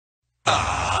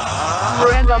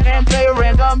Random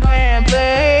and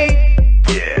play.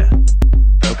 Yeah.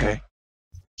 Okay.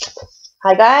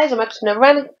 Hi guys, I'm back to another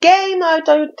random game. I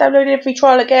downloaded a free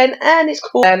trial again, and it's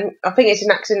called. I think it's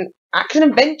an action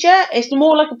adventure. It's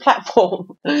more like a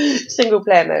platform, single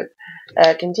player mode.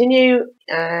 Continue.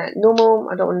 Normal.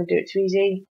 I don't want to do it too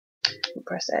easy.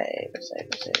 Press A. Press A.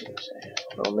 Press A. Press A.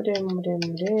 What am I doing? What am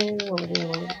I doing? What am I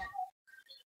doing?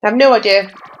 I have no idea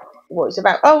what it's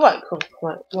about. Oh right, cool.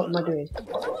 Right, what am I doing?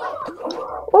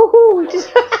 Woohoo!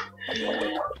 Just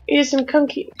here's some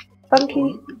funky.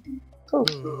 Cool.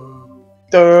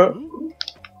 Duh.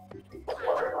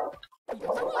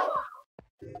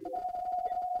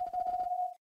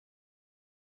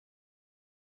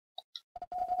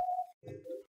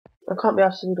 I can't be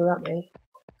asked to do that, mate.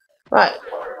 Right.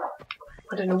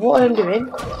 I don't know what I'm doing.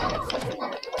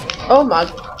 Oh my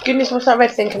goodness, what's that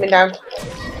red thing coming down?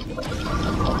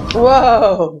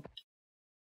 Whoa!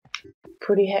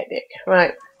 Pretty hectic.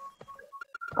 Right.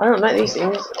 I don't like these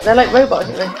things. They're like robots,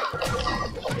 aren't they?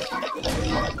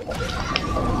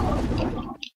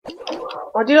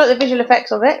 I do like the visual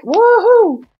effects of it.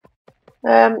 Woohoo!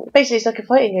 Basically it's like a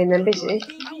fighting game then, basically.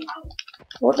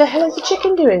 What the hell is the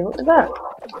chicken doing? What is that?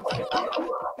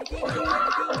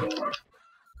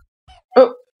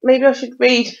 Oh, maybe I should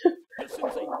read.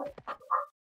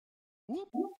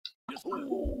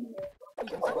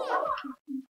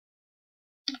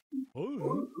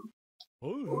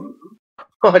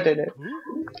 I don't know.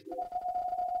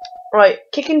 Right,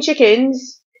 kicking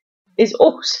chickens is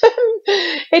awesome.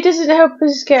 It doesn't help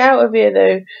us get out of here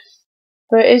though,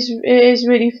 but it is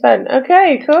really fun.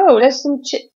 Okay, cool. Let's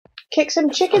kick some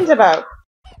chickens about.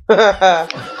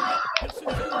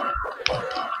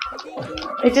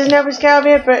 It doesn't help us get out of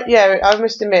here, but yeah, I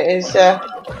must admit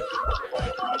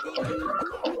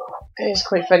it's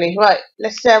quite funny. Right,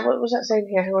 let's what was that saying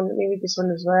here? Hang on, let me read this one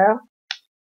as well.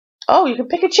 Oh, you can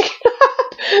pick a chicken up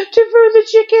to throw the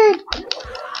chicken.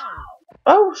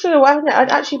 Oh, sure. Well,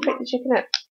 I'd actually pick the chicken up.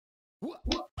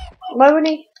 Why wouldn't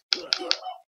he?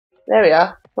 There we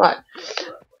are. Right.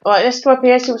 Alright, let's come up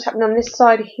here, see what's happening on this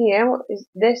side here. What is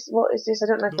this? What is this? I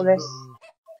don't like all this.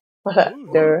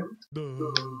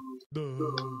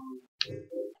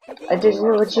 I didn't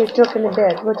know what you were talking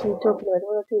about. What are you talking about?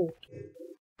 What are you?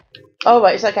 Oh,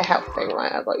 right, it's like a health thing.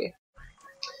 Right, I got you.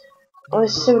 Oh,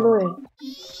 this is so annoying.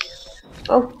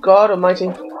 Oh, God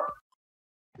almighty.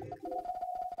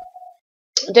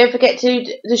 Don't forget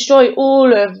to destroy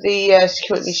all of the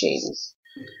security machines.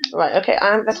 Right, okay,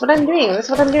 that's what I'm doing. That's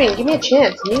what I'm doing. Give me a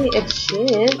chance. Give me a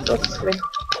chance. What's this?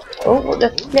 Oh, what the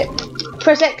flip?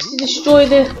 Press X to destroy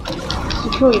the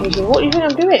security machine. What do you think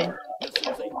I'm doing?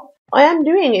 I am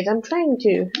doing it. I'm trying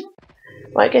to.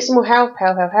 Right, get some more health.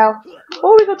 Health.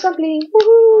 Oh, we got trampoline.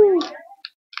 Woohoo!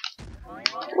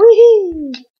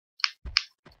 Woohoo!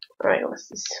 Alright, what's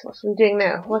this? What's we doing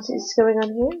now? What is going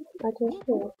on here? I don't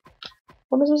know.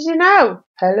 What am I supposed to do now?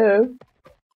 Hello?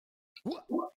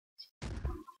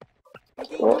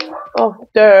 Oh,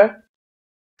 duh.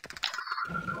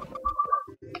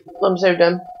 I'm so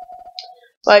dumb.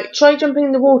 Right, try jumping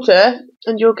in the water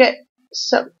and you'll get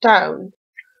sucked down.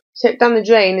 Sucked down the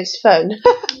drain, it's fun.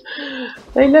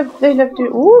 They love to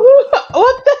woohoo!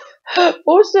 What the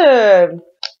awesome!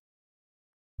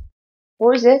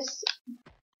 What is this?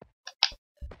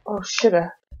 Oh,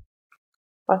 sugar.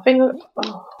 I think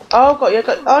oh got you,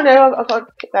 oh no, I've got to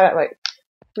pick that up, right.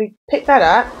 We pick that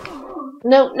up.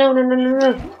 No.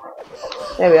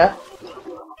 There we are.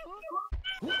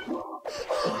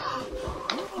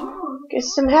 Get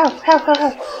some help.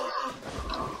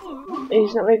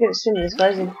 He's not very good at swimming, this guy,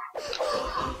 is he?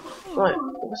 Right,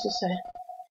 what's this say?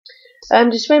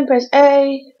 To swim, press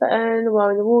A button while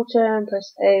in the water, and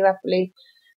press A rapidly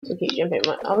to keep jumping.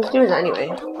 Right, I was doing that anyway.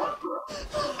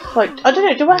 Right, I don't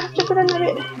know, do I have to put on that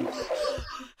bit?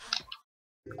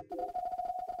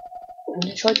 I'm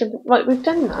gonna try jumping. Right, we've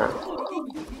done that.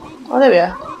 Oh, there we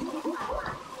are.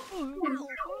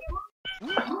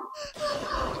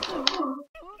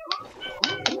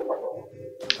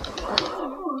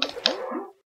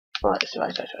 Right.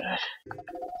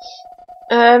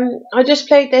 I just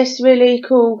played this really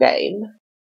cool game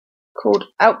called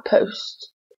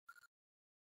Outpost.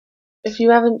 If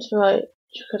you haven't, right,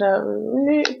 check it out.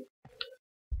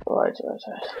 Right.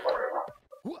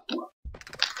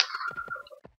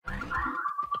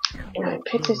 Right,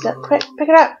 pick this up, quick, pick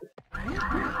it up.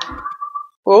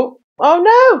 Oh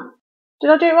no!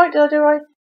 Did I do it right?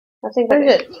 I think I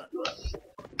did.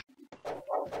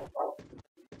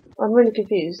 I'm really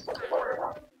confused.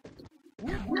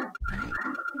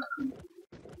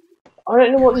 I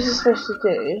don't know what this is supposed to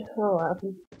do. Oh, what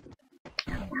happened?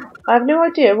 I have no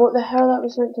idea what the hell that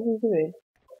was meant to be doing.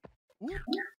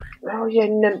 Oh, yeah,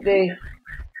 numpty.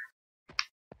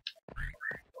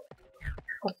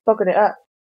 I've buggered it up.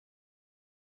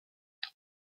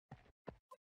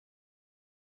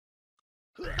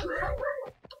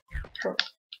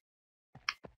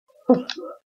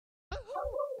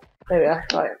 There we are,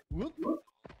 right.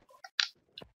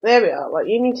 There we are, right,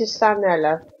 you need to stand there,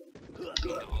 love.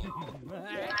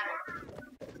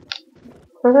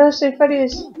 Oh, that's so funny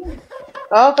is...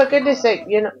 Oh, for goodness sake,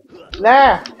 you're not...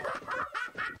 There!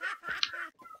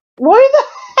 Why the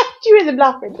heck do you hear them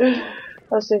laughing?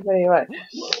 That's so funny, right.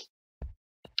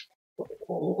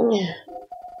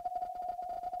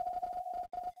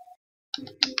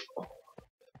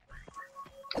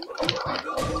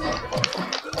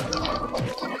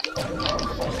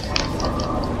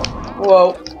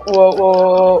 Whoa, whoa,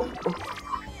 whoa.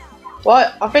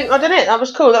 Well, I think I done it. That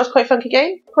was cool. That was quite a funky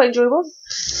game. Quite enjoyable.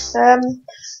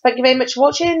 Thank you very much for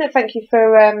watching. Thank you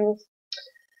for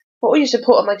all your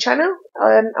support on my channel.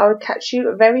 I will catch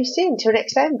you very soon. Till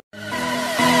next time.